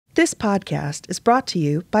This podcast is brought to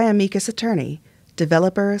you by Amicus Attorney,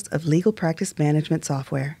 developers of legal practice management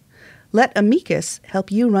software. Let Amicus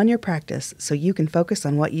help you run your practice so you can focus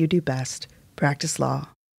on what you do best, practice law.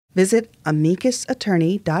 Visit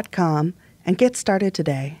amicusattorney.com and get started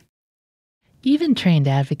today. Even trained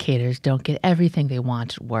advocators don't get everything they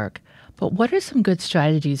want at work, but what are some good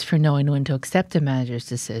strategies for knowing when to accept a manager's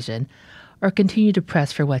decision or continue to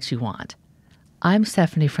press for what you want? I'm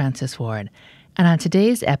Stephanie Francis Ward, and on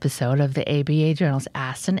today's episode of the ABA Journal's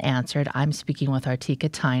Asked and Answered, I'm speaking with Artika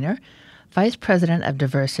Tyner, Vice President of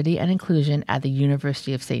Diversity and Inclusion at the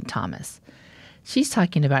University of St. Thomas. She's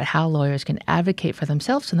talking about how lawyers can advocate for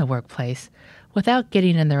themselves in the workplace without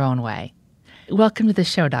getting in their own way. Welcome to the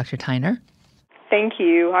show, Dr. Tyner. Thank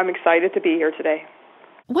you. I'm excited to be here today.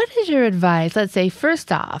 What is your advice, let's say, first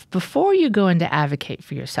off, before you go in to advocate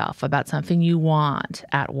for yourself about something you want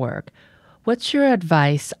at work? What's your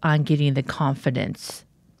advice on getting the confidence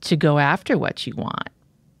to go after what you want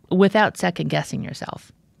without second-guessing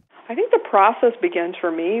yourself? I think the process begins for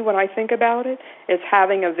me when I think about it is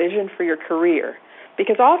having a vision for your career.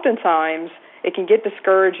 Because oftentimes it can get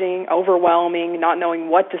discouraging, overwhelming, not knowing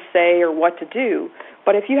what to say or what to do.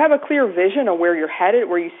 But if you have a clear vision of where you're headed,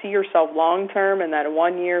 where you see yourself long-term in that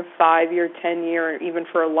 1 year, 5 year, 10 year, or even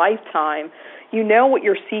for a lifetime, you know what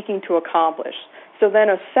you're seeking to accomplish. So then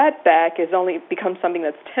a setback is only becomes something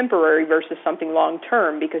that's temporary versus something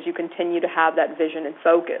long-term because you continue to have that vision and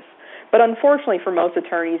focus. But unfortunately for most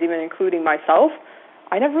attorneys, even including myself,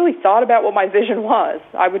 I never really thought about what my vision was.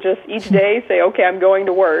 I would just each day say, okay, I'm going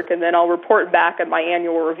to work, and then I'll report back at my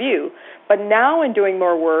annual review. But now in doing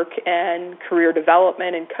more work and career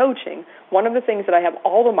development and coaching, one of the things that I have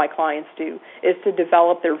all of my clients do is to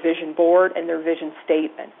develop their vision board and their vision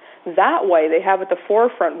statement. That way they have at the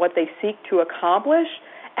forefront what they seek to accomplish,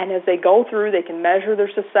 and as they go through, they can measure their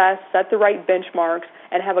success, set the right benchmarks,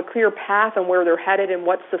 and have a clear path on where they're headed and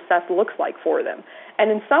what success looks like for them.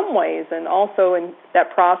 And in some ways, and also in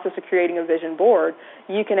that process of creating a vision board,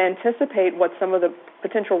 you can anticipate what some of the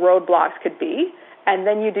potential roadblocks could be, and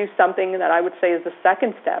then you do something that I would say is the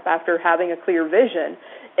second step after having a clear vision,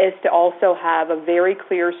 is to also have a very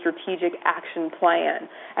clear strategic action plan.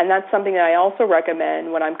 And that's something that I also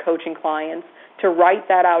recommend when I'm coaching clients, to write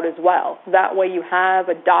that out as well. That way you have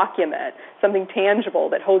a document, something tangible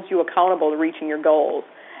that holds you accountable to reaching your goals.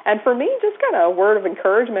 And for me, just kind of a word of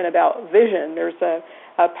encouragement about vision. There's a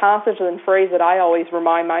passage and phrase that I always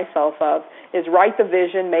remind myself of is write the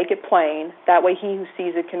vision, make it plain. That way he who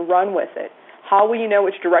sees it can run with it. How will you know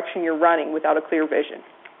which direction you're running without a clear vision?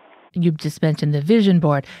 You just mentioned the vision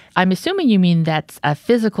board. I'm assuming you mean that's a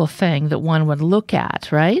physical thing that one would look at,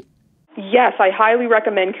 right? Yes, I highly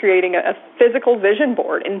recommend creating a physical vision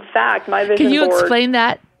board. In fact, my vision board... Can you explain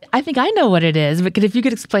that? I think I know what it is, but if you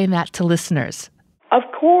could explain that to listeners. Of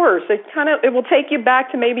course. It will take you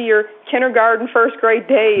back to maybe your kindergarten, first grade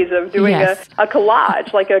days of doing a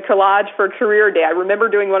collage, like a collage for career day. I remember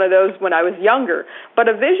doing one of those when I was younger. But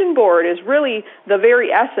a vision board is really the very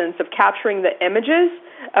essence of capturing the images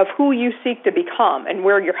of who you seek to become and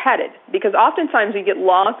where you're headed. Because oftentimes we get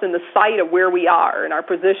lost in the sight of where we are in our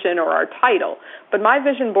position or our title. But my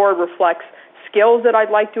vision board reflects skills that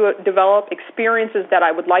I'd like to develop, experiences that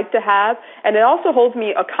I would like to have, and it also holds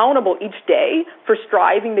me accountable each day for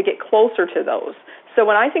striving to get closer to those. So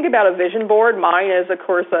when I think about a vision board, mine is, of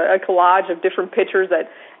course, a collage of different pictures that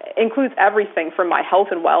includes everything from my health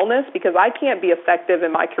and wellness, because I can't be effective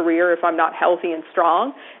in my career if I'm not healthy and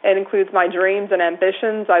strong. It includes my dreams and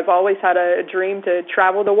ambitions. I've always had a dream to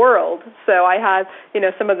travel the world. So I have,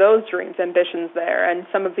 some of those dreams, ambitions there, and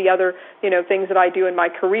some of the other, things that I do in my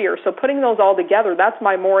career. So putting those all together, that's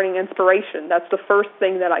my morning inspiration. That's the first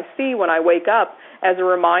thing that I see when I wake up as a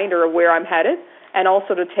reminder of where I'm headed, and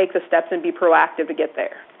also to take the steps and be proactive to get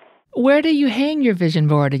there. Where do you hang your vision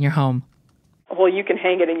board in your home? Well, you can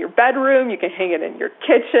hang it in your bedroom, you can hang it in your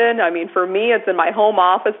kitchen. I mean, for me, it's in my home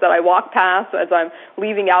office that I walk past as I'm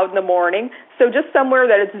leaving out in the morning. So just somewhere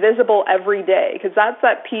that it's visible every day, because that's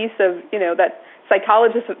that piece of, that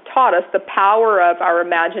psychologists have taught us, the power of our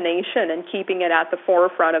imagination and keeping it at the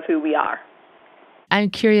forefront of who we are. I'm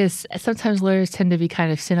curious, sometimes lawyers tend to be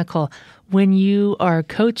kind of cynical. When you are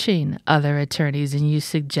coaching other attorneys and you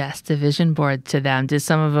suggest a vision board to them, does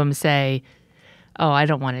some of them say, oh, I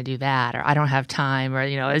don't want to do that, or I don't have time, or,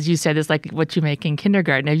 as you said, it's like what you make in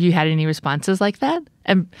kindergarten. Have you had any responses like that?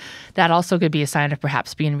 And that also could be a sign of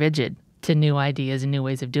perhaps being rigid to new ideas and new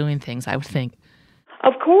ways of doing things, I would think.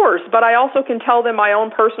 Of course, but I also can tell them my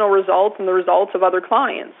own personal results and the results of other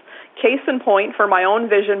clients. Case in point, for my own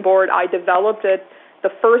vision board, I developed the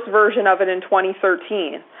first version of it in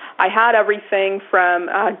 2013. I had everything from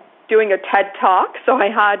doing a TED Talk. So I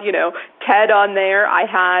had, TED on there. I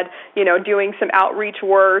had, doing some outreach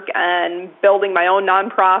work and building my own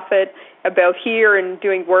nonprofit both here and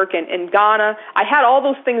doing work in Ghana. I had all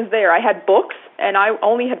those things there. I had books, and I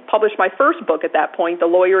only had published my first book at that point, The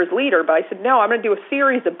Lawyer's Leader, but I said, no, I'm going to do a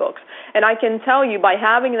series of books. And I can tell you, by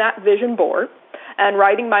having that vision board and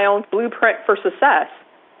writing my own blueprint for success,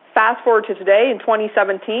 fast forward to today, in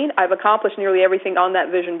 2017, I've accomplished nearly everything on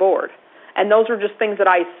that vision board. And those were just things that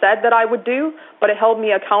I said that I would do, but it held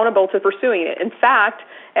me accountable to pursuing it. In fact,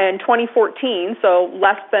 in 2014, so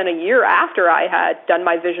less than a year after I had done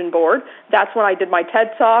my vision board, that's when I did my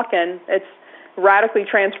TED Talk, and it's radically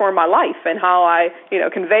transformed my life and how I,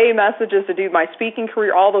 convey messages, to do my speaking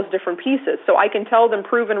career, all those different pieces. So I can tell them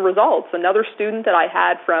proven results. Another student that I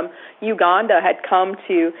had from Uganda had come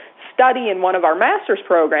to study in one of our master's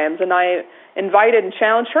programs, and I invited and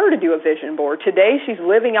challenged her to do a vision board. Today, she's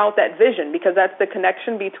living out that vision because that's the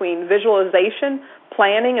connection between visualization,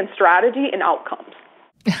 planning, and strategy and outcomes.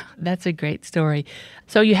 That's a great story.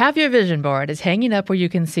 So you have your vision board. It's hanging up where you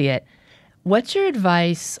can see it. What's your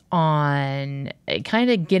advice on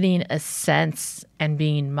kind of getting a sense and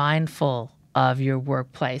being mindful of your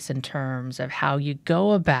workplace in terms of how you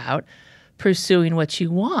go about pursuing what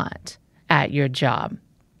you want at your job?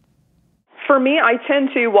 For me, I tend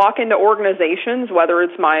to walk into organizations, whether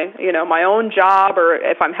it's my own job or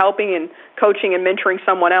if I'm helping and coaching and mentoring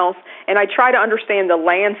someone else, and I try to understand the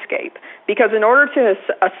landscape. Because in order to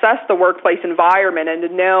assess the workplace environment and to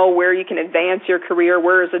know where you can advance your career,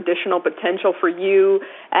 where is additional potential for you,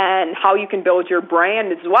 and how you can build your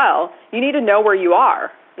brand as well, you need to know where you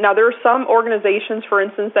are. Now, there are some organizations, for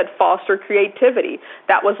instance, that foster creativity.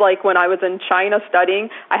 That was like when I was in China studying,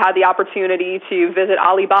 I had the opportunity to visit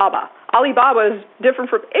Alibaba. Alibaba is different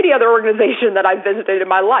from any other organization that I've visited in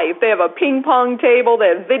my life. They have a ping pong table, they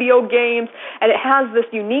have video games, and it has this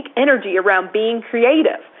unique energy around being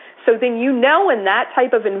creative. So then in that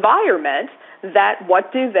type of environment, that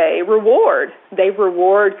what do they reward? They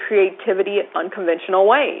reward creativity in unconventional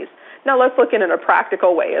ways. Now, let's look in a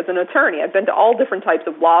practical way. As an attorney, I've been to all different types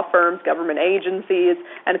of law firms, government agencies,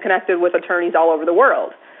 and connected with attorneys all over the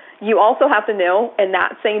world. You also have to know, in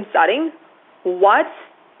that same setting, what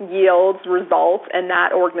yields results in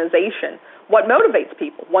that organization. What motivates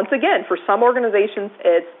people? Once again, for some organizations,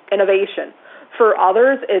 it's innovation. For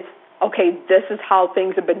others, it's, okay, this is how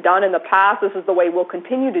things have been done in the past. This is the way we'll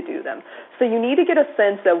continue to do them. So you need to get a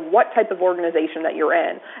sense of what type of organization that you're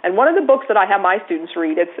in. And one of the books that I have my students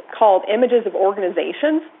read, it's called Images of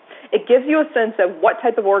Organizations. It gives you a sense of what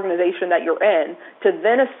type of organization that you're in to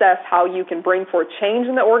then assess how you can bring forth change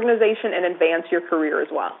in the organization and advance your career as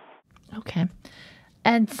well. Okay.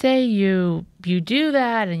 And say you do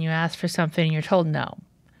that and you ask for something and you're told no.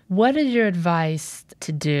 What is your advice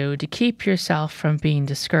to do to keep yourself from being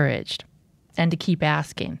discouraged and to keep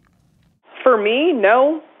asking? For me,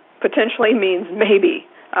 no potentially means maybe.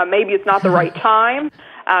 Maybe it's not the right time.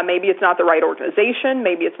 Maybe it's not the right organization.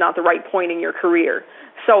 Maybe it's not the right point in your career.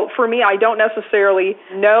 So for me, I don't necessarily,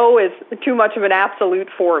 no is too much of an absolute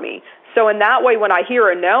for me. So in that way, when I hear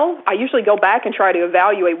a no, I usually go back and try to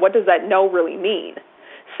evaluate what does that no really mean.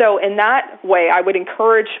 So in that way, I would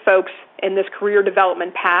encourage folks in this career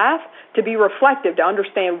development path to be reflective, to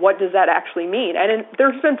understand what does that actually mean. And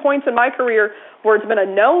there's been points in my career where it's been a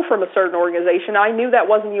no from a certain organization. I knew that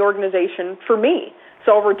wasn't the organization for me.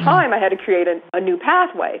 So over time, I had to create a new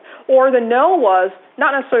pathway. Or the no was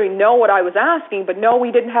not necessarily no what I was asking, but no,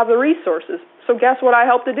 we didn't have the resources. So guess what I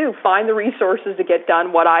helped to do? Find the resources to get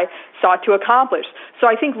done what I sought to accomplish. So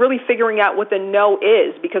I think really figuring out what the no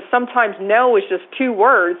is, because sometimes no is just two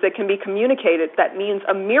words that can be communicated that means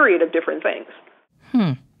a myriad of different things.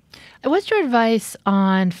 What's your advice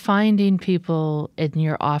on finding people in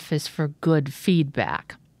your office for good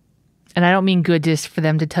feedback? And I don't mean good just for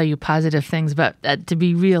them to tell you positive things, but to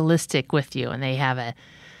be realistic with you. And they have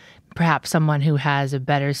perhaps someone who has a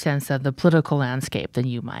better sense of the political landscape than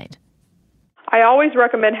you might. I always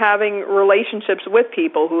recommend having relationships with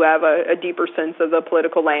people who have a deeper sense of the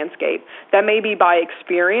political landscape. That may be by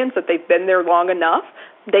experience, that they've been there long enough.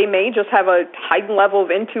 They may just have a heightened level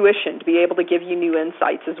of intuition to be able to give you new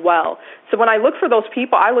insights as well. So when I look for those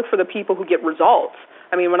people, I look for the people who get results.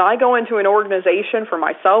 I mean, when I go into an organization for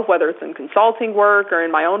myself, whether it's in consulting work or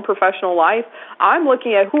in my own professional life, I'm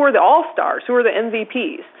looking at who are the all-stars, who are the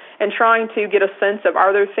MVPs, and trying to get a sense of,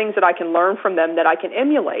 are there things that I can learn from them that I can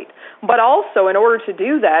emulate? But also, in order to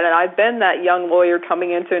do that, and I've been that young lawyer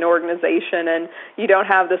coming into an organization and you don't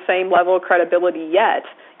have the same level of credibility yet,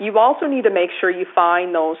 you also need to make sure you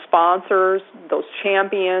find those sponsors, those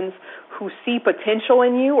champions who see potential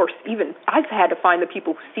in you, or even I've had to find the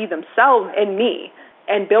people who see themselves in me.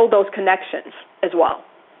 and build those connections as well.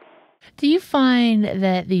 Do you find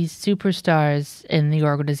that these superstars in the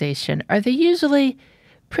organization, are they usually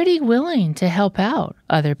pretty willing to help out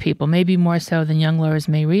other people, maybe more so than young lawyers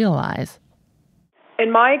may realize?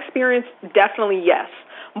 In my experience, definitely yes.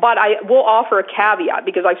 But I will offer a caveat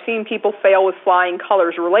because I've seen people fail with flying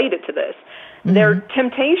colors related to this. Mm-hmm. Their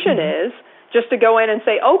temptation is just to go in and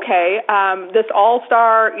say, okay, this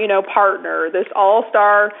all-star, partner, this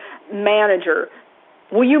all-star manager,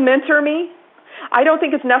 will you mentor me? I don't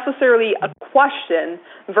think it's necessarily a question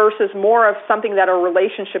versus more of something that a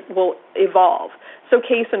relationship will evolve. So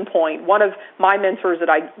case in point, one of my mentors that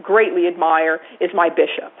I greatly admire is my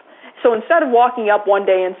bishop. So instead of walking up one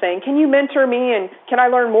day and saying, can you mentor me and can I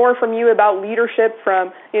learn more from you about leadership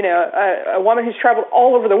from, a woman who's traveled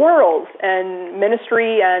all over the world and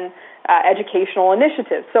ministry and educational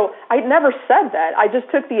initiatives. So I never said that. I just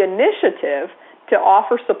took the initiative to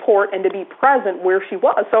offer support and to be present where she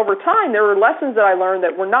was. So over time, there were lessons that I learned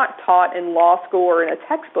that were not taught in law school or in a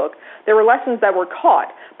textbook. There were lessons that were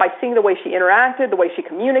caught by seeing the way she interacted, the way she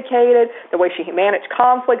communicated, the way she managed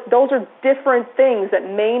conflict. Those are different things that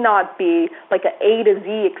may not be like an A to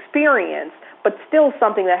Z experience, but still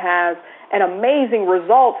something that has an amazing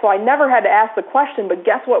result. So I never had to ask the question, but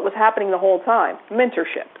guess what was happening the whole time?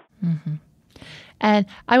 Mentorship. Mm-hmm. And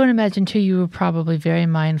I would imagine, too, you were probably very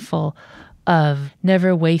mindful of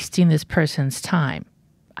never wasting this person's time.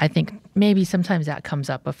 I think maybe sometimes that comes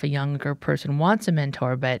up if a younger person wants a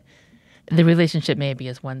mentor, but the relationship maybe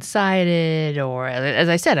is one-sided, or as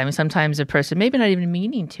I said, sometimes a person, maybe not even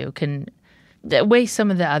meaning to, can waste some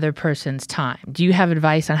of the other person's time. Do you have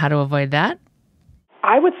advice on how to avoid that?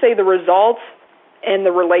 I would say the results and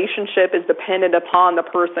the relationship is dependent upon the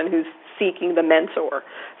person who's seeking the mentor.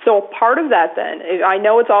 So part of that then, I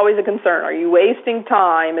know it's always a concern. Are you wasting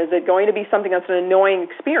time? Is it going to be something that's an annoying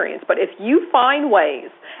experience? But if you find ways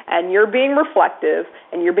and you're being reflective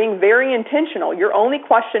and you're being very intentional, your only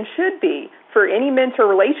question should be, for any mentor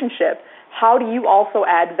relationship, how do you also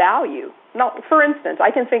add value? Now, for instance,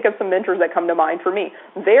 I can think of some mentors that come to mind for me.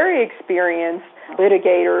 Very experienced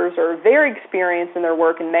litigators or very experienced in their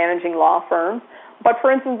work in managing law firms. But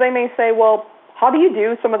for instance, they may say, well, how do you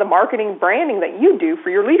do some of the marketing branding that you do for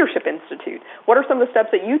your Leadership Institute? What are some of the steps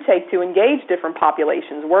that you take to engage different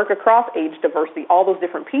populations, work across age diversity, all those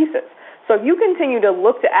different pieces? So if you continue to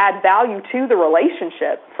look to add value to the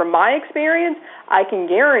relationship, from my experience, I can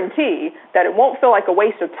guarantee that it won't feel like a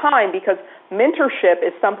waste of time, because mentorship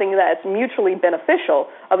is something that's mutually beneficial,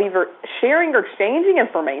 of either sharing or exchanging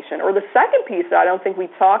information. Or the second piece that I don't think we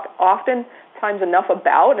talk often times enough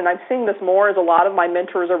about, and I'm seeing this more as a lot of my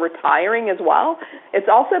mentors are retiring as well, it's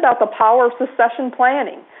also about the power of succession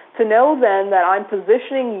planning. To know then that I'm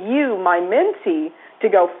positioning you, my mentee, to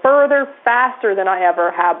go further, faster than I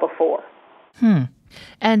ever have before.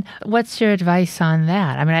 And what's your advice on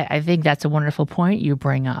that? I think that's a wonderful point you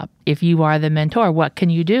bring up. If you are the mentor, what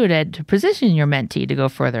can you do to position your mentee to go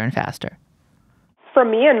further and faster? For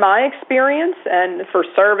me, in my experience, and for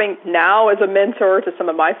serving now as a mentor to some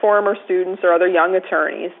of my former students or other young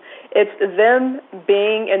attorneys, it's them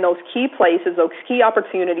being in those key places, those key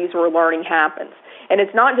opportunities where learning happens. And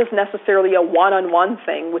it's not just necessarily a one-on-one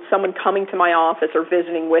thing with someone coming to my office or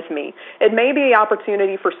visiting with me. It may be an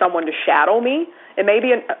opportunity for someone to shadow me. It may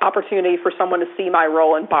be an opportunity for someone to see my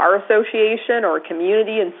role in bar association or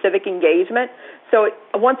community and civic engagement. So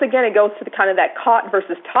once again, it goes to the kind of that caught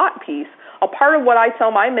versus taught piece. A part of what I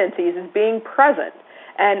tell my mentees is being present.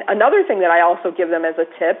 And another thing that I also give them as a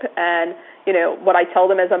tip, and what I tell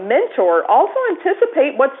them as a mentor, also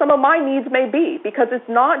anticipate what some of my needs may be, because it's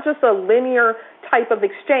not just a linear type of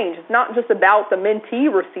exchange. It's not just about the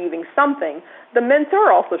mentee receiving something. The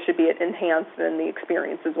mentor also should be enhanced in the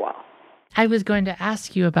experience as well. I was going to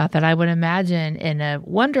ask you about that. I would imagine in a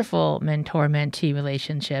wonderful mentor-mentee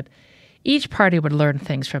relationship, each party would learn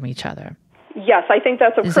things from each other. Yes, I think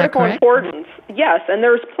that's of critical importance. Yes, and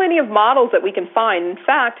there's plenty of models that we can find. In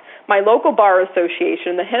fact, my local bar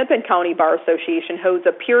association, the Hennepin County Bar Association, holds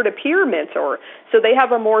a peer-to-peer mentor. So they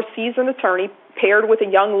have a more seasoned attorney paired with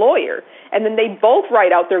a young lawyer, and then they both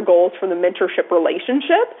write out their goals for the mentorship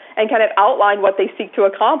relationship and kind of outline what they seek to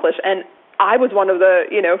accomplish. And I was one of the,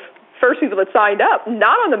 first people that signed up,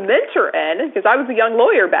 not on the mentor end, because I was a young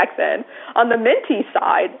lawyer back then, on the mentee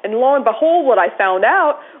side. And lo and behold, what I found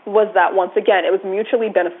out was that, once again, it was mutually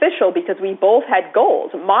beneficial because we both had goals.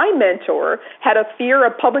 My mentor had a fear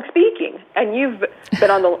of public speaking, and you've been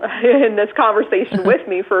in this conversation with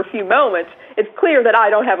me for a few moments. it's clear that I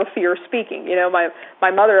don't have a fear of speaking. You know,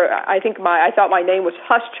 my mother, I thought my name was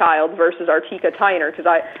Hush Child versus Artika Tyner because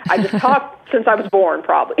I just talked since I was born,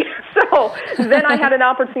 probably. So then I had an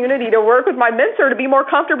opportunity to work with my mentor to be more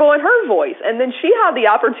comfortable in her voice, and then she had the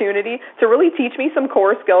opportunity to really teach me some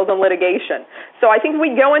core skills in litigation. So I think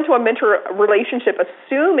we go into a mentor relationship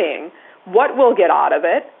assuming what we'll get out of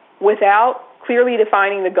it without clearly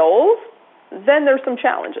defining the goals, then there's some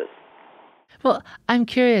challenges. Well, I'm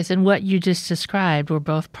curious, in what you just described, where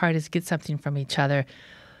both parties get something from each other,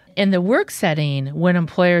 in the work setting, when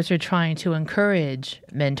employers are trying to encourage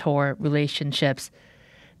mentor relationships,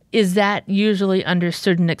 is that usually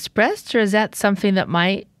understood and expressed, or is that something that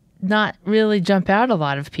might not really jump out a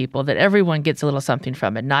lot of people, that everyone gets a little something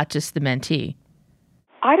from it, not just the mentee?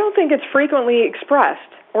 I don't think it's frequently expressed,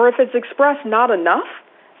 or if it's expressed, not enough.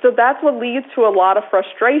 So that's what leads to a lot of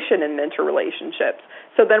frustration in mentor relationships.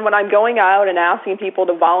 So then when I'm going out and asking people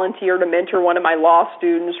to volunteer to mentor one of my law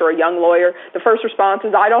students or a young lawyer, the first response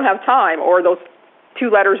is, I don't have time, or those 2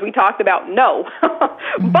 letters we talked about, no.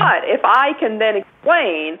 But if I can then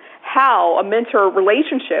explain how a mentor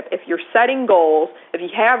relationship, if you're setting goals, if you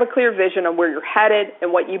have a clear vision of where you're headed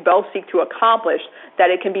and what you both seek to accomplish, that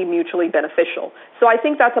it can be mutually beneficial. So I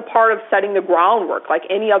think that's a part of setting the groundwork, like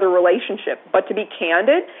any other relationship. But to be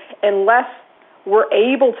candid, unless we're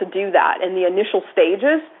able to do that in the initial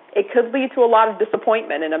stages, it could lead to a lot of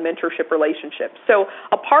disappointment in a mentorship relationship. So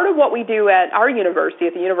a part of what we do at our university,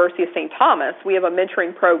 at the University of St. Thomas, we have a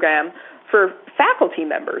mentoring program for faculty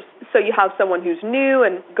members. So you have someone who's new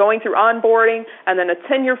and going through onboarding, and then a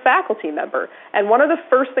tenured faculty member. And one of the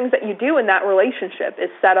first things that you do in that relationship is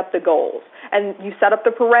set up the goals. And you set up the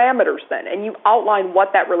parameters then, and you outline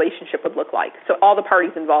what that relationship would look like. So all the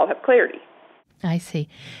parties involved have clarity. I see.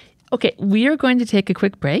 Okay, we are going to take a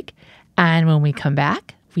quick break. And when we come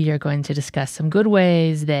back, we are going to discuss some good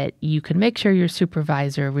ways that you can make sure your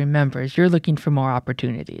supervisor remembers you're looking for more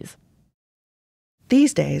opportunities.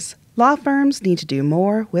 These days, law firms need to do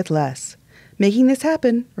more with less. Making this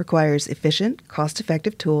happen requires efficient,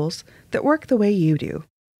 cost-effective tools that work the way you do.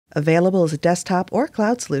 Available as a desktop or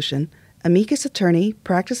cloud solution, Amicus Attorney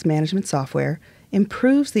Practice Management Software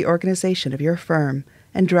improves the organization of your firm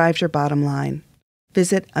and drives your bottom line.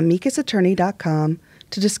 Visit amicusattorney.com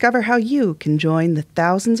to discover how you can join the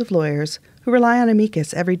thousands of lawyers who rely on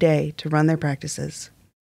Amicus every day to run their practices.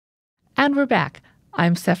 And we're back.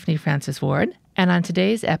 I'm Stephanie Francis Ward, and on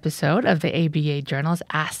today's episode of the ABA Journal's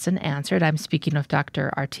Asked and Answered, I'm speaking with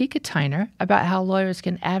Dr. Artika Tyner about how lawyers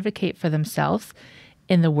can advocate for themselves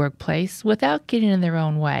in the workplace without getting in their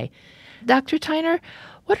own way. Dr. Tyner,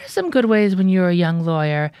 what are some good ways when you're a young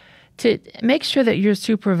lawyer to make sure that your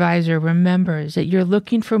supervisor remembers that you're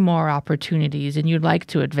looking for more opportunities and you'd like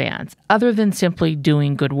to advance, other than simply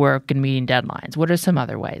doing good work and meeting deadlines? What are some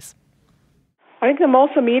other ways? I think the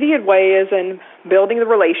most immediate way is in building the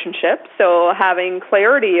relationship, so having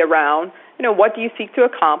clarity around, what do you seek to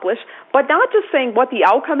accomplish, but not just saying what the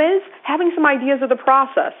outcome is, having some ideas of the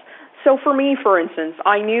process. So for me, for instance,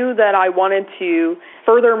 I knew that I wanted to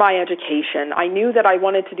further my education. I knew that I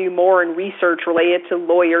wanted to do more in research related to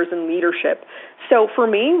lawyers and leadership. So for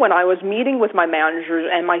me, when I was meeting with my managers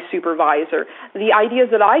and my supervisor, the ideas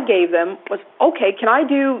that I gave them was, okay, can I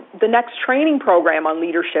do the next training program on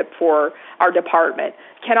leadership for our department?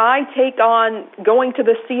 Can I take on going to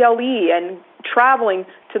the CLE and traveling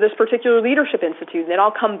to this particular leadership institute, and then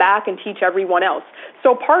I'll come back and teach everyone else.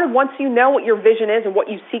 So part of, once you know what your vision is and what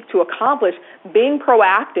you seek to accomplish, being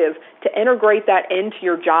proactive to integrate that into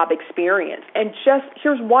your job experience. And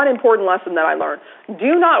here's one important lesson that I learned.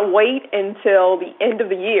 Do not wait until the end of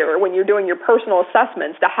the year when you're doing your personal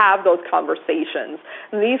assessments to have those conversations.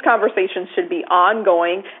 And these conversations should be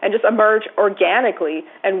ongoing and just emerge organically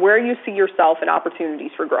and where you see yourself and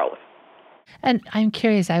opportunities for growth. And I'm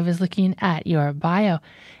curious, I was looking at your bio.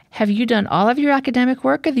 Have you done all of your academic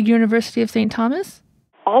work at the University of St. Thomas?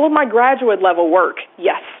 All of my graduate level work,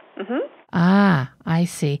 yes. Mm-hmm. Ah, I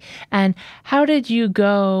see. And how did you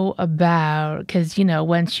go about, because,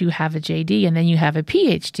 once you have a JD and then you have a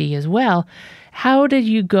PhD as well, how did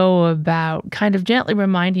you go about kind of gently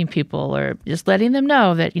reminding people or just letting them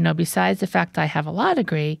know that, besides the fact I have a law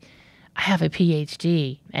degree, I have a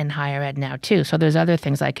PhD in higher ed now too, so there's other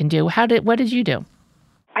things I can do. What did you do?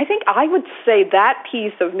 I think I would say that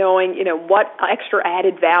piece of knowing, what extra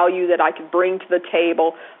added value that I could bring to the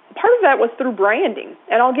table, part of that was through branding.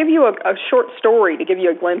 And I'll give you a short story to give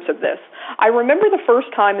you a glimpse of this. I remember the first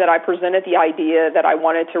time that I presented the idea that I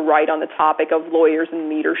wanted to write on the topic of lawyers and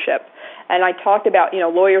leadership. And I talked about,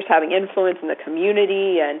 lawyers having influence in the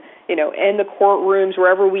community and, in the courtrooms,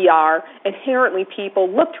 wherever we are. Inherently, people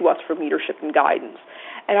look to us for leadership and guidance.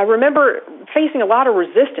 And I remember facing a lot of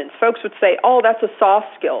resistance. Folks would say, oh, that's a soft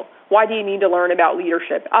skill. Why do you need to learn about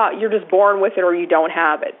leadership? You're just born with it or you don't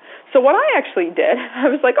have it. So what I actually did, I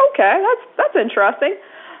was like, okay, that's interesting.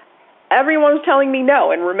 Everyone was telling me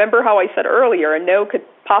no. And remember how I said earlier, a no could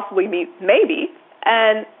possibly mean maybe.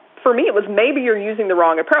 And for me, it was maybe you're using the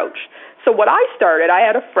wrong approach. So what I started, I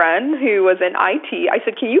had a friend who was in IT. I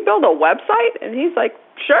said, can you build a website? And he's like,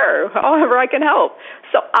 sure, however I can help.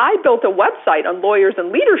 So I built a website on lawyers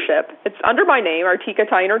and leadership. It's under my name,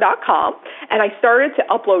 artikatyner.com, and I started to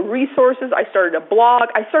upload resources. I started a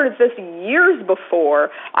blog. I started this years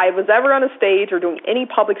before I was ever on a stage or doing any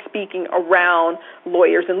public speaking around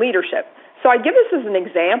lawyers and leadership. So I give this as an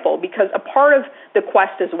example because a part of the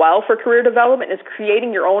quest as well for career development is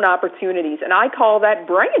creating your own opportunities, and I call that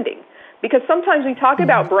branding. Because sometimes we talk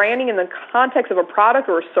about branding in the context of a product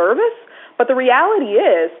or a service, but the reality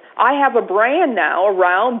is I have a brand now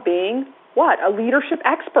around being, a leadership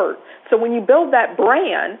expert. So when you build that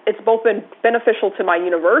brand, it's both been beneficial to my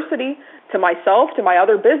university, to myself, to my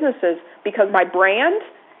other businesses, because my brand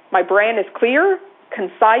is clear,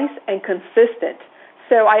 concise, and consistent.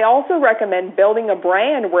 So I also recommend building a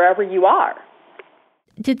brand wherever you are.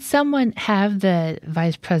 Did someone have the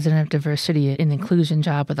Vice President of Diversity and Inclusion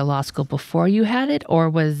job at the law school before you had it, or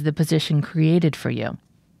was the position created for you?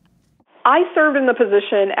 I served in the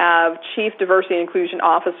position of Chief Diversity and Inclusion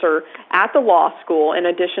Officer at the law school in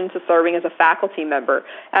addition to serving as a faculty member.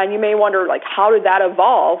 And you may wonder, how did that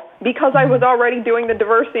evolve? Because I was already doing the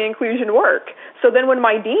diversity and inclusion work. So then when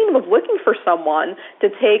my dean was looking for someone to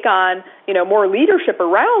take on, more leadership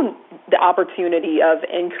around the opportunity of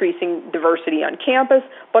increasing diversity on campus,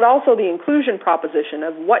 but also the inclusion proposition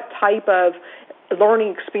of what type of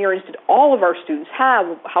learning experience did all of our students have?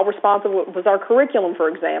 How responsive was our curriculum, for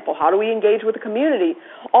example? How do we engage with the community?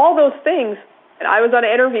 All those things. And I was on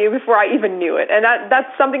an interview before I even knew it. And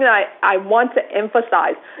that's something that I want to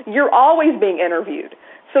emphasize. You're always being interviewed.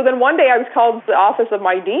 So then one day I was called to the office of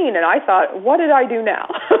my dean, and I thought, what did I do now?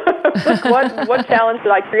 What challenge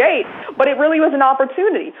did I create? But it really was an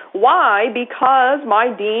opportunity. Why? Because my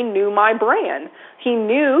dean knew my brand. He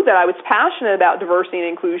knew that I was passionate about diversity and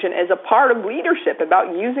inclusion as a part of leadership,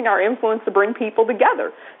 about using our influence to bring people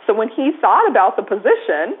together. So when he thought about the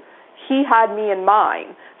position, he had me in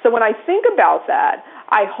mind. So when I think about that,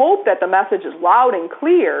 I hope that the message is loud and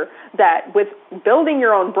clear that with building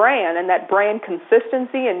your own brand and that brand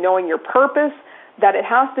consistency and knowing your purpose, that it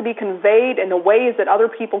has to be conveyed in the ways that other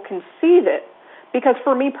people can see it. Because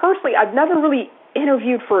for me personally, I've never really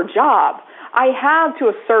interviewed for a job. I have to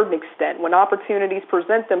a certain extent. When opportunities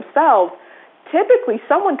present themselves, typically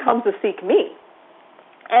someone comes to seek me.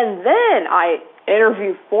 And then I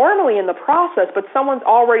interview formally in the process, but someone's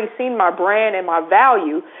already seen my brand and my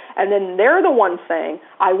value, and then they're the one saying,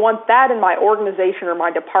 I want that in my organization or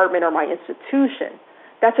my department or my institution.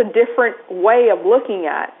 That's a different way of looking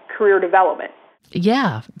at career development.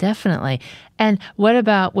 Yeah, definitely. And what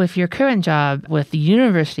about with your current job with the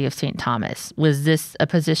University of St. Thomas? Was this a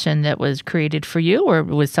position that was created for you, or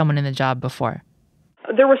was someone in the job before?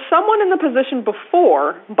 There was someone in the position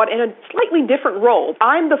before, but in a slightly different role.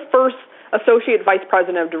 I'm the first Associate Vice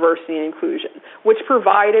President of Diversity and Inclusion, which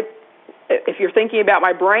provided, if you're thinking about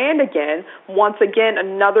my brand again, once again,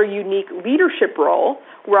 another unique leadership role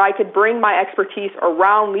where I could bring my expertise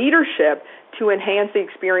around leadership to enhance the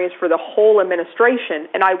experience for the whole administration.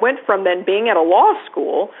 And I went from then being at a law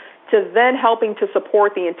school to then helping to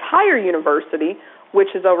support the entire university,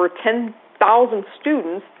 which is over 10,000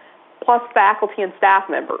 students, plus faculty and staff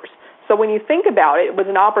members. So when you think about it, it was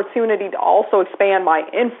an opportunity to also expand my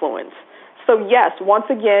influence. So yes, once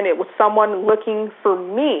again, it was someone looking for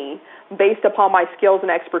me based upon my skills and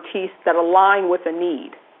expertise that align with the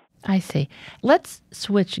need. I see. Let's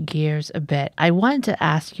switch gears a bit. I wanted to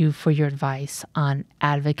ask you for your advice on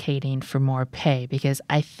advocating for more pay, because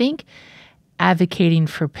I think advocating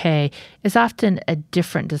for pay is often a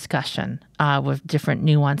different discussion with different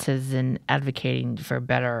nuances in advocating for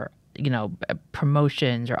better,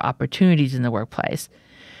 promotions or opportunities in the workplace.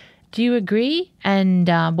 Do you agree? And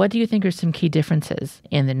what do you think are some key differences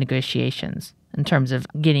in the negotiations in terms of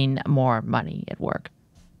getting more money at work?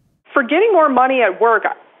 For getting more money at work,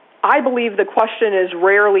 I believe the question is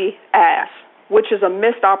rarely asked, which is a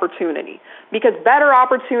missed opportunity. Because better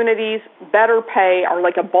opportunities, better pay are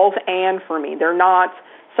like a both and for me. They're not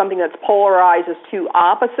something that's polarized as two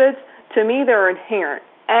opposites. To me, they're inherent.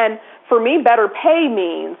 And for me, better pay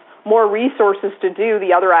means more resources to do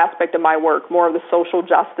the other aspect of my work, more of the social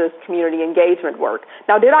justice, community engagement work.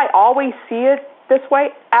 Now, did I always see it this way?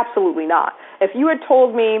 Absolutely not. If you had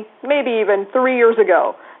told me maybe even 3 years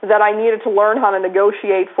ago that I needed to learn how to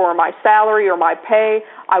negotiate for my salary or my pay,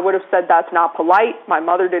 I would have said that's not polite. My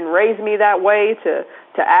mother didn't raise me that way to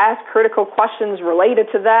ask critical questions related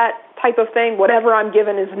to that type of thing. Whatever I'm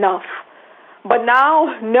given is enough. But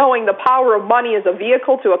now, knowing the power of money as a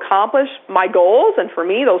vehicle to accomplish my goals, and for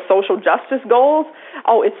me, those social justice goals,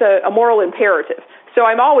 it's a moral imperative. So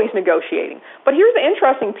I'm always negotiating. But here's the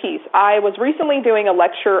interesting piece. I was recently doing a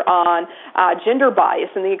lecture on gender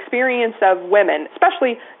bias and the experience of women,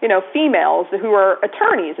 especially, females who are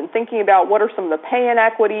attorneys, and thinking about what are some of the pay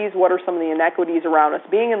inequities, what are some of the inequities around us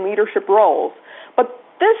being in leadership roles. But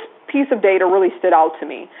this piece of data really stood out to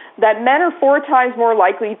me, that men are 4 times more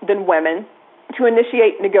likely than women to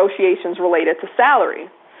initiate negotiations related to salary.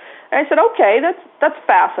 And I said, okay, that's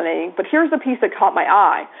fascinating, but here's the piece that caught my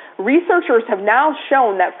eye. Researchers have now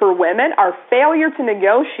shown that for women, our failure to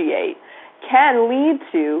negotiate can lead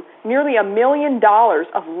to nearly $1 million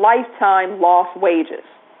of lifetime lost wages.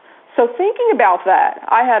 So thinking about that,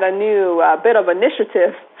 I had a new bit of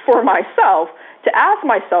initiative for myself to ask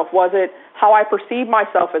myself, was it how I perceived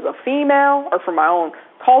myself as a female, or from my own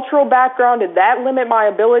cultural background, did that limit my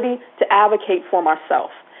ability to advocate for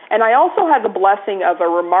myself? And I also had the blessing of a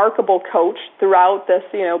remarkable coach throughout this,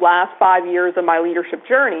 last 5 years of my leadership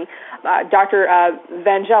journey, Dr.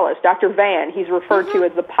 Dr. Van. He's referred to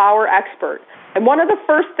as the power expert. And one of the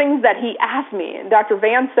first things that he asked me, and Dr.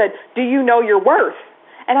 Van said, do you know your worth?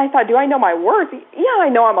 And I thought, do I know my worth? Yeah, I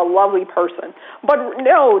know I'm a lovely person. But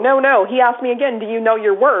no. He asked me again, do you know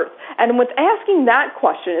your worth? And with asking that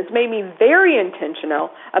question, it's made me very intentional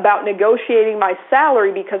about negotiating my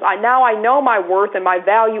salary, because now I know my worth and my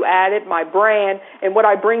value added, my brand, and what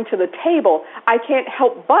I bring to the table. I can't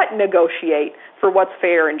help but negotiate for what's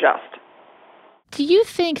fair and just. Do you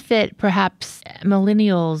think that perhaps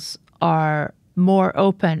millennials are more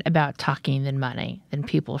open about talking than money than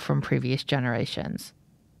people from previous generations?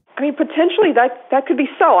 I mean, potentially that could be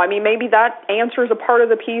so. I mean, maybe that answers a part of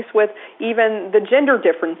the piece with even the gender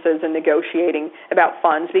differences in negotiating about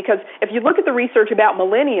funds, because if you look at the research about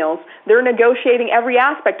millennials, they're negotiating every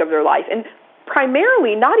aspect of their life, and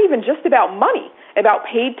primarily not even just about money, about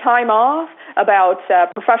paid time off, about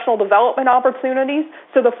professional development opportunities,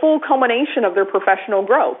 so the full culmination of their professional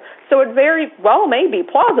growth. So it very well may be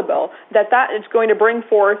plausible that is going to bring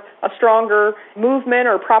forth a stronger movement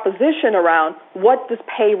or proposition around what does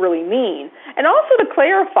pay really mean. And also to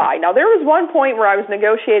clarify, now there was one point where I was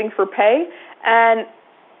negotiating for pay, and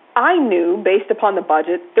I knew, based upon the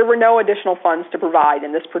budget, there were no additional funds to provide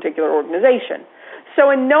in this particular organization. So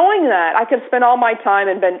in knowing that, I could spend all my time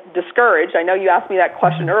and been discouraged. I know you asked me that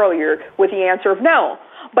question earlier with the answer of no.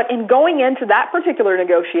 But in going into that particular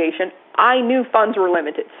negotiation, I knew funds were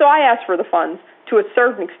limited. So I asked for the funds to a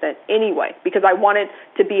certain extent anyway, because I wanted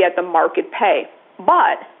to be at the market pay.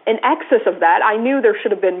 But in excess of that, I knew there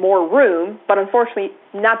should have been more room, but unfortunately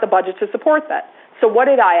not the budget to support that. So what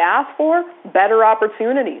did I ask for? Better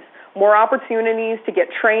opportunities. More opportunities to get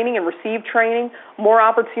training and receive training, more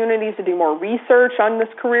opportunities to do more research on this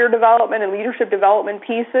career development and leadership development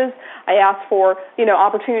pieces. I asked for,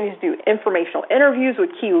 opportunities to do informational interviews with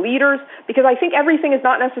key leaders, because I think everything is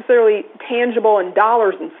not necessarily tangible in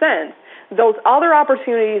dollars and cents. Those other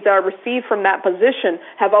opportunities that I received from that position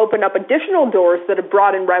have opened up additional doors that have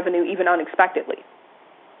brought in revenue even unexpectedly.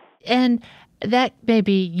 And that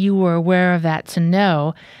maybe you were aware of that to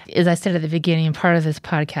know. As I said at the beginning, part of this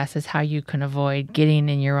podcast is how you can avoid getting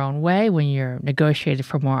in your own way when you're negotiating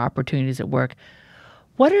for more opportunities at work.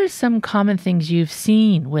 What are some common things you've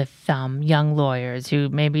seen with young lawyers who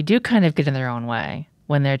maybe do kind of get in their own way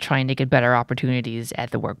when they're trying to get better opportunities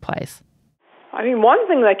at the workplace? I mean, one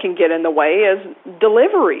thing that can get in the way is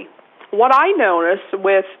delivery. What I notice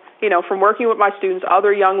with, from working with my students,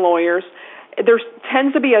 other young lawyers, there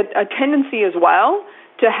tends to be a tendency as well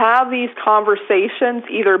to have these conversations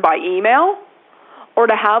either by email or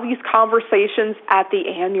to have these conversations at the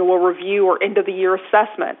annual review or end of the year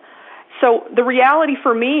assessment. So the reality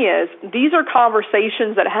for me is these are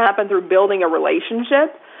conversations that happen through building a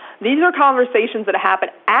relationship. These are conversations that happen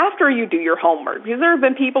after you do your homework, because there have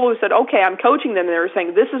been people who said, okay, I'm coaching them, and they're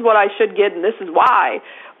saying, this is what I should get and this is why.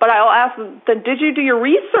 But I'll ask them, then did you do your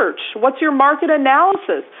research? What's your market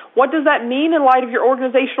analysis? What does that mean in light of your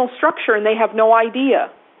organizational structure? And they have no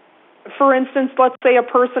idea. For instance, let's say a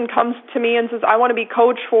person comes to me and says, I want to be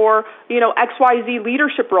coached for, XYZ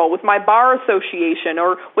leadership role with my bar association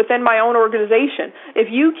or within my own organization. If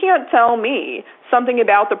you can't tell me something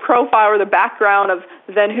about the profile or the background of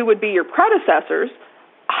then who would be your predecessors,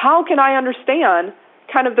 how can I understand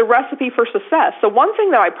kind of the recipe for success? So one thing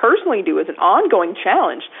that I personally do is an ongoing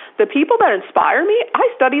challenge. The people that inspire me, I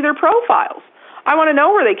study their profiles. I want to know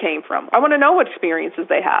where they came from. I want to know what experiences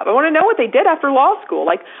they have. I want to know what they did after law school.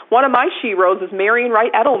 Like, one of my sheroes is Marian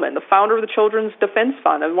Wright Edelman, the founder of the Children's Defense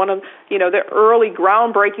Fund and one of, the early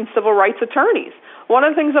groundbreaking civil rights attorneys. One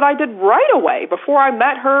of the things that I did right away, before I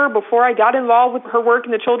met her, before I got involved with her work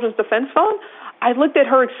in the Children's Defense Fund, I looked at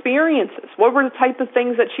her experiences. What were the type of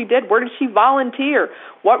things that she did? Where did she volunteer?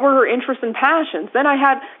 What were her interests and passions? Then I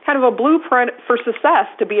had kind of a blueprint for success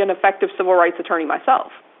to be an effective civil rights attorney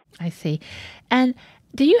myself. I see. And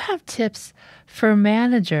do you have tips for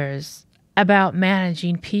managers about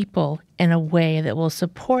managing people in a way that will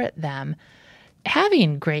support them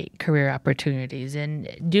having great career opportunities and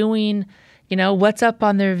doing, what's up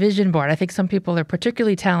on their vision board? I think some people are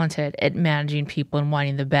particularly talented at managing people and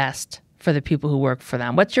wanting the best for the people who work for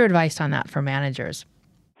them. What's your advice on that for managers?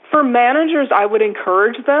 For managers, I would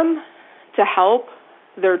encourage them to help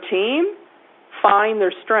their team find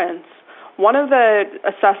their strengths. One of the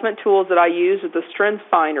assessment tools that I use is the Strength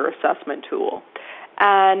Finder assessment tool.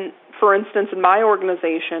 And for instance, in my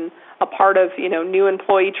organization, a part of, new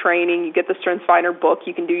employee training, you get the Strength Finder book,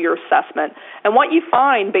 you can do your assessment. And what you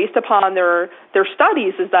find based upon their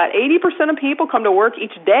studies is that 80% of people come to work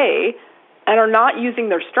each day and are not using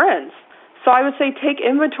their strengths. So I would say take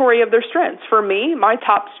inventory of their strengths. For me, my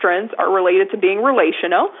top strengths are related to being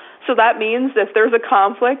relational. So that means if there's a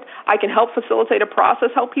conflict, I can help facilitate a process,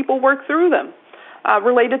 help people work through them.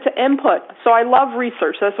 Related to input. So I love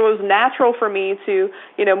research. That's what was natural for me to,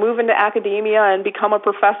 move into academia and become a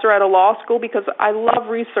professor at a law school because I love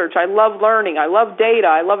research. I love learning. I love data.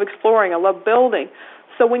 I love exploring. I love building.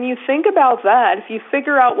 So when you think about that, if you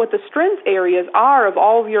figure out what the strength areas are of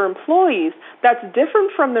all of your employees, that's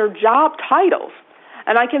different from their job titles.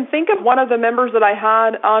 And I can think of one of the members that I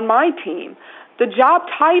had on my team. The job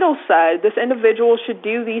title said this individual should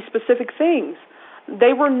do these specific things.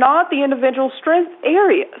 They were not the individual strength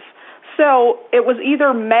areas. So it was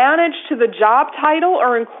either manage to the job title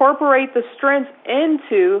or incorporate the strengths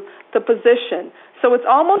into the position. So it's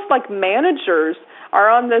almost like managers are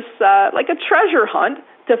on this, like a treasure hunt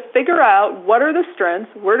to figure out what are the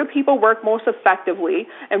strengths, where do people work most effectively,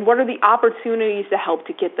 and what are the opportunities to help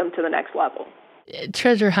to get them to the next level.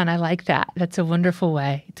 Treasure hunt, I like that. That's a wonderful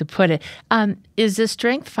way to put it. Is the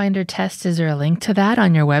Strength Finder test, is there a link to that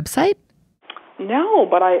on your website? No,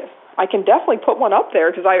 but I can definitely put one up there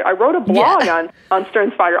because I wrote a blog on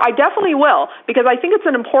Strength Finder. I definitely will because I think it's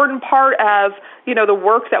an important part of, the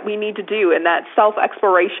work that we need to do in that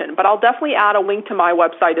self-exploration. But I'll definitely add a link to my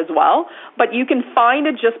website as well. But you can find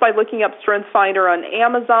it just by looking up Strength Finder on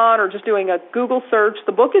Amazon or just doing a Google search.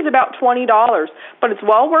 The book is about $20, but it's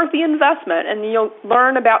well worth the investment, and you'll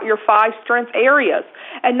learn about your 5 strength areas.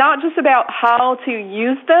 And not just about how to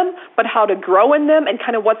use them, but how to grow in them and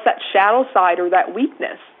kind of what's that shadow side or that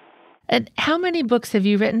weakness. And how many books have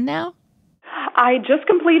you written now? I just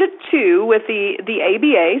completed 2 with the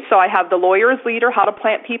ABA. So I have The Lawyer's Leader, How to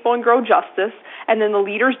Plant People and Grow Justice, and then The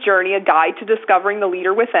Leader's Journey, A Guide to Discovering the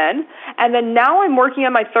Leader Within. And then now I'm working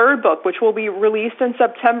on my 3rd book, which will be released in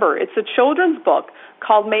September. It's a children's book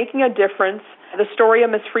called Making a Difference, the story of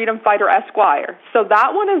Miss Freedom Fighter Esquire. So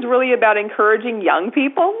that one is really about encouraging young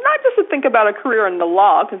people, not just to think about a career in the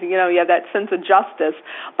law, because, you have that sense of justice,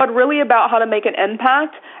 but really about how to make an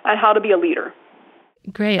impact and how to be a leader.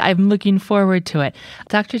 Great. I'm looking forward to it.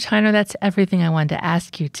 Dr. Tyner, that's everything I wanted to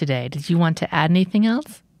ask you today. Did you want to add anything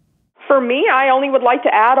else? For me, I only would like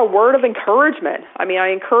to add a word of encouragement. I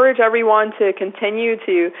encourage everyone to continue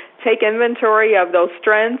to take inventory of those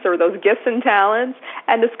strengths or those gifts and talents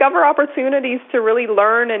and discover opportunities to really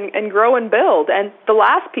learn and grow and build. And the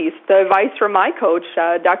last piece, the advice from my coach,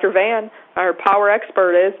 Dr. Van, our power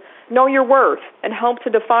expert, is know your worth and help to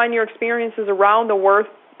define your experiences around the worth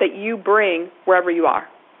that you bring wherever you are.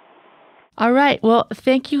 All right. Well,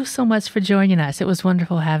 thank you so much for joining us. It was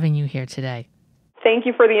wonderful having you here today. Thank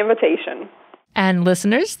you for the invitation. And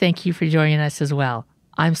listeners, thank you for joining us as well.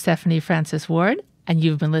 I'm Stephanie Francis Ward, and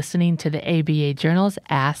you've been listening to the ABA Journal's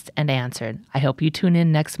Asked and Answered. I hope you tune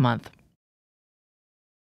in next month.